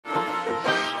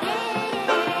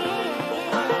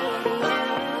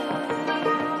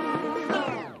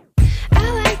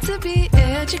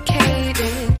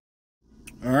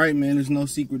right, man, it's no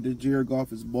secret that Jared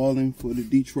Goff is balling for the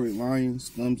Detroit Lions.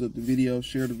 Thumbs up the video,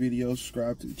 share the video,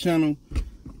 subscribe to the channel.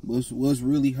 What's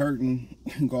really hurting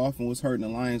Goff and what's hurting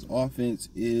the Lions offense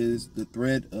is the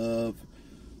threat of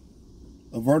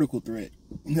a vertical threat.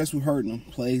 That's what hurting them.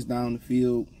 Plays down the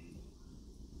field.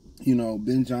 You know,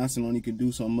 Ben Johnson only can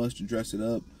do so much to dress it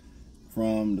up,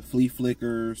 from the flea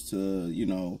flickers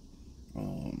to,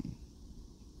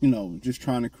 just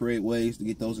trying to create ways to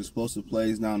get those explosive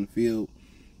plays down the field.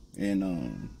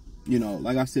 And,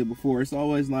 like I said before, it's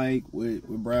always like with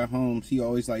Brad Holmes, he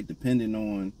always like depending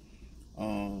on,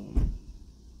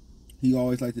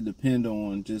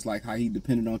 just like how he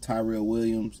depended on Tyrell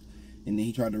Williams. And then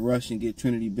he tried to rush and get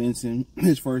Trinity Benson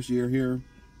his first year here.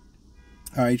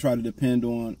 How he tried to depend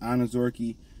on Anna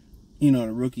Zorki,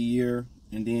 the rookie year.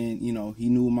 And then, he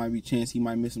knew it might be a chance he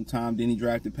might miss some time. Then he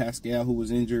drafted Pascal, who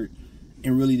was injured,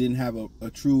 and really didn't have a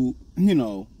true,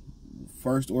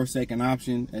 first or second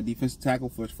option at defensive tackle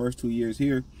for his first 2 years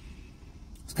here.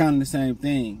 It's kind of the same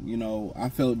thing. I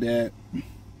felt that,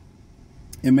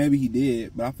 and maybe he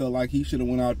did, but I felt like he should have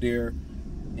went out there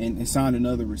and signed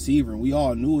another receiver. And we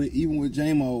all knew it. Even with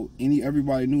J-Mo,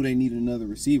 everybody knew they needed another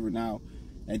receiver. Now,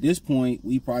 at this point,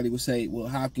 we probably would say, well,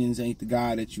 Hopkins ain't the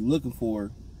guy that you're looking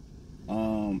for.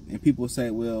 And people would say,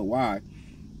 well, why?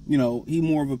 He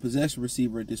more of a possession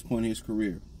receiver at this point in his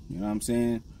career. You know what I'm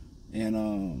saying?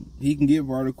 And he can get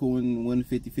vertical and win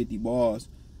 50-50 balls,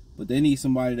 but they need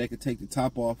somebody that could take the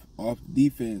top off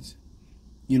defense,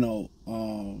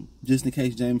 just in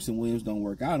case Jameson Williams don't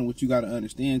work out. And what you got to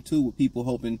understand, too, with people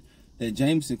hoping that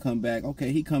Jameson come back,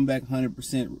 okay, he come back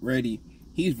 100% ready.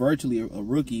 He's virtually a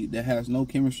rookie that has no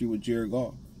chemistry with Jared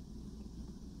Goff.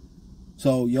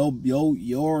 So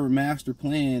your master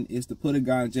plan is to put a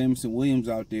guy, Jameson Williams,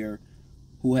 out there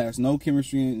who has no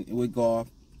chemistry with Goff,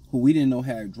 who we didn't know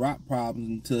had drop problems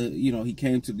until, he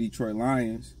came to the Detroit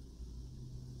Lions.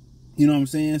 You know what I'm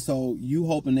saying? So you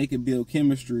hoping they could build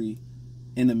chemistry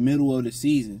in the middle of the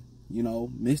season.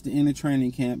 Missed the end of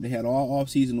training camp. They had all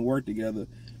offseason to work together,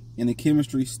 and the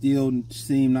chemistry still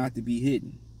seemed not to be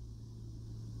hitting.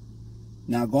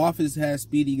 Now, Goff has had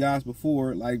speedy guys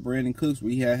before, like Brandon Cooks,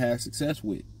 where he had success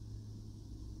with.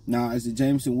 Now, is it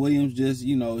Jameson Williams just,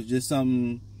 it's just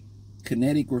something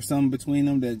kinetic or something between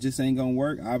them that just ain't going to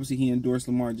work? Obviously, he endorsed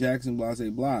Lamar Jackson, blah, blah,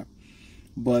 blah.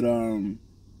 But,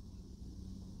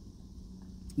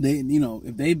 they,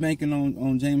 if they banking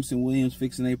on Jameson Williams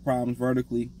fixing their problems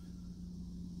vertically,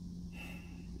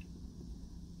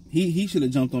 he should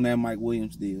have jumped on that Mike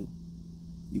Williams deal.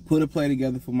 You put a play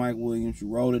together for Mike Williams, you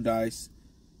roll the dice,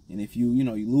 and if you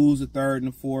lose a third and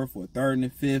a fourth or a third and a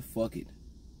fifth, fuck it.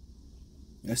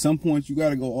 At some point, you got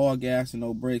to go all gas and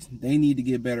no brakes. They need to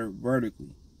get better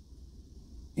vertically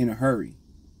in a hurry.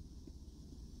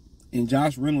 And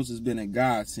Josh Reynolds has been a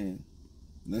godsend.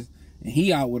 And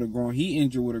he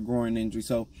injured with a groin injury.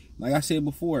 So, like I said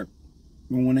before,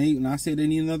 when I say they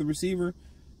need another receiver,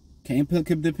 can't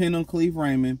depend on Khalif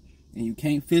Raymond, and you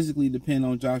can't physically depend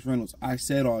on Josh Reynolds. I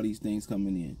said all these things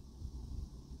coming in.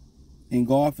 And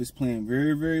Goff is playing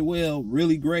very, very well.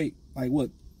 Really great. Like, what,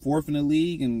 4th in the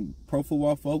league in Pro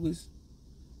Football Focus?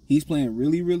 He's playing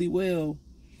really, really well.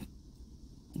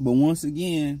 But once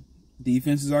again,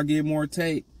 defenses are getting more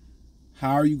tape.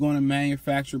 How are you going to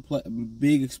manufacture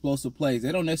big explosive plays?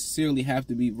 They don't necessarily have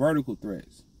to be vertical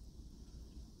threats.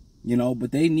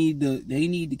 But they need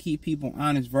to keep people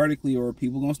honest vertically, or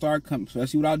people going to start coming,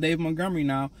 especially without David Montgomery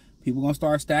now, people going to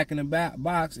start stacking the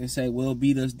box and say, well,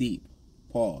 beat us deep.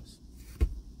 Pause.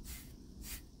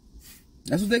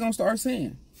 That's what they're going to start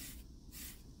saying.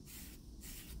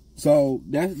 So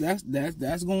that's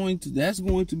going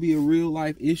to be a real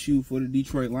life issue for the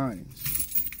Detroit Lions.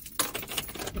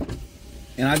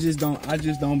 And I just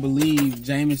don't believe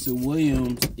Jameson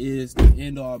Williams is the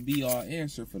end all be all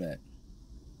answer for that.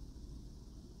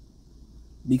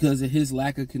 Because of his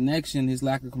lack of connection, his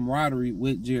lack of camaraderie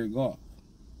with Jared Goff.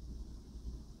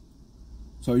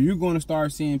 So you're going to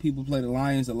start seeing people play the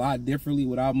Lions a lot differently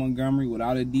without Montgomery,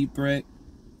 without a deep threat.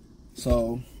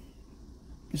 So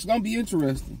it's going to be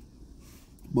interesting.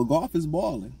 But Goff is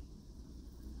balling.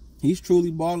 He's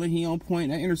truly balling. He on point.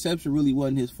 That interception really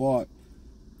wasn't his fault.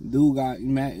 Dude got,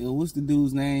 what's the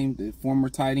dude's name? The former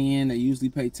tight end that usually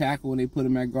play tackle when they put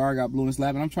him at guard, got blew in his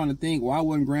lap. And I'm trying to think, why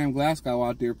wasn't Graham Glasgow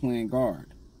out there playing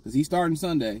guard? Because he's starting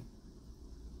Sunday.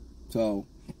 So,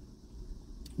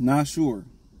 not sure.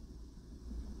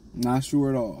 Not sure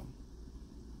at all.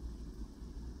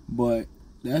 But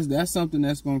that's something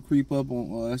that's going to creep up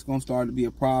on, that's going to start to be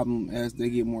a problem as they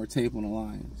get more tape on the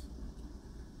Lions.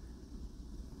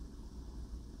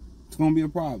 It's going to be a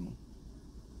problem.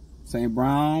 St.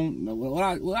 Brown,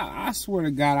 I swear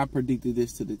to God, I predicted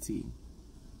this to the T.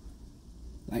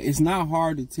 Like, it's not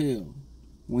hard to tell.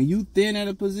 When you thin at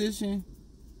a position,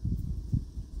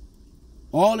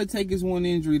 all it takes is one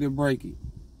injury to break it.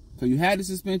 So you had the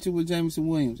suspension with Jameson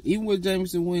Williams. Even with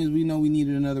Jameson Williams, we know we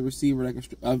needed another receiver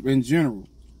in general.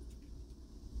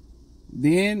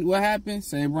 Then what happened?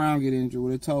 St. Brown get injured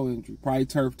with a toe injury. Probably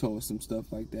turf toe or some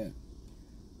stuff like that.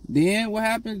 Then what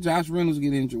happened? Josh Reynolds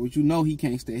get injured, which you know he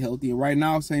can't stay healthy. And right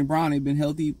now, St. Brown ain't been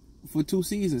healthy for 2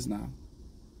 seasons now.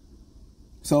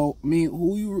 So, I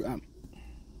mean,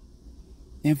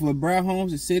 and for Brad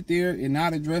Holmes to sit there and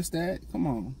not address that, come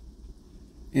on.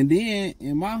 And then,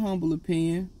 in my humble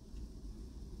opinion,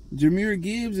 Jahmyr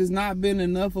Gibbs has not been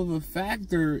enough of a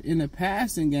factor in the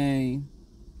passing game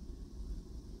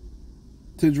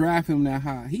to draft him that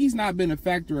high. He's not been a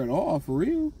factor at all, for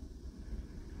real.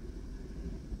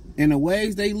 And the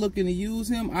ways they looking to use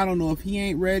him, I don't know if he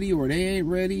ain't ready or they ain't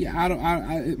ready.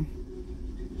 It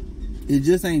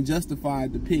just ain't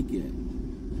justified to pick yet.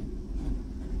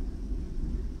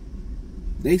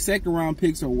 They second round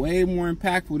picks are way more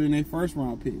impactful than their first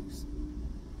round picks.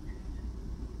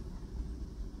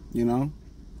 You know?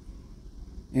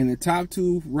 And the top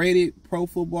 2 rated Pro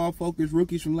Football Focus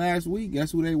rookies from last week,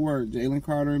 guess who they were? Jalen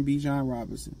Carter and Bijan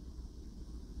Robinson.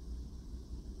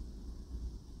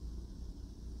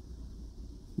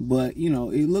 But, you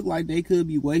know, it looked like they could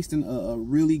be wasting a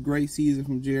really great season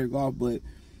from Jared Goff. But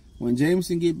when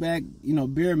Jameson get back, you know,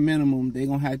 bare minimum, they're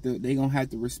gonna have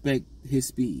to respect his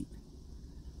speed.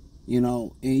 You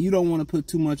know, and you don't want to put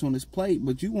too much on his plate,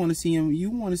 but you want to see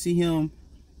him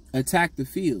attack the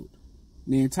field.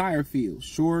 The entire field.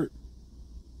 Short,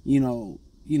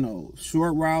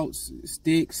 short routes,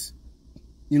 sticks,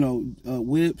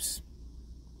 whips,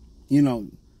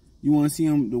 you want to see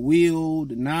him the wheel,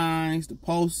 the nines, the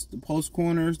post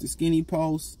corners, the skinny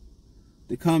posts,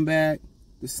 the comeback,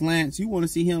 the slants. You want to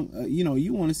see him,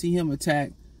 you want to see him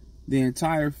attack the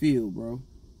entire field, bro.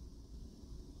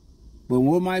 But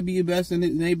what might be in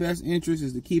their best interest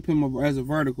is to keep him as a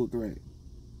vertical threat.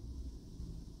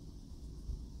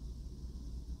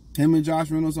 Him and Josh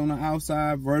Reynolds on the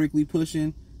outside, vertically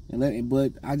pushing,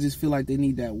 but I just feel like they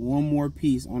need that one more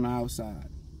piece on the outside.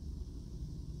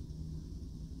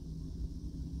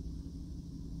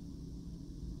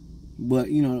 But,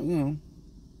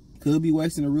 could be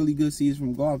wasting a really good season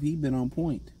from Goff. He been on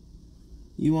point.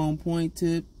 You on point,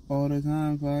 Tip, all the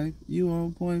time, Fife. You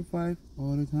on point, Fife,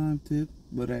 all the time, Tip.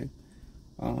 But, hey,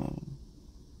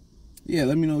 yeah,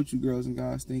 let me know what you girls and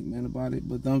guys think, man, about it.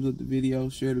 But thumbs up the video,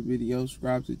 share the video,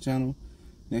 subscribe to the channel.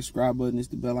 Next subscribe button is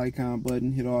the bell icon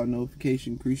button. Hit all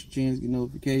notifications, increase your chance, get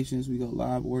notifications. We go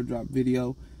live or drop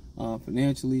video.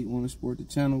 Financially, want to support the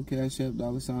channel, Cash App,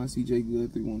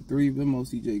 $CJGood313, Venmo,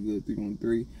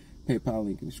 CJGood313, PayPal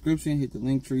link in the description. Hit the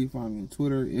link tree, find me on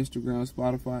Twitter, Instagram,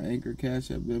 Spotify, Anchor,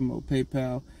 Cash App, Venmo,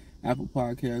 PayPal, Apple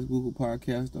Podcasts, Google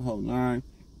Podcasts, the whole 9.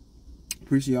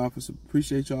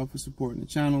 Appreciate y'all for supporting the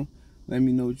channel. Let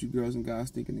me know what you girls and guys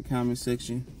think in the comment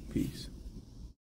section. Peace.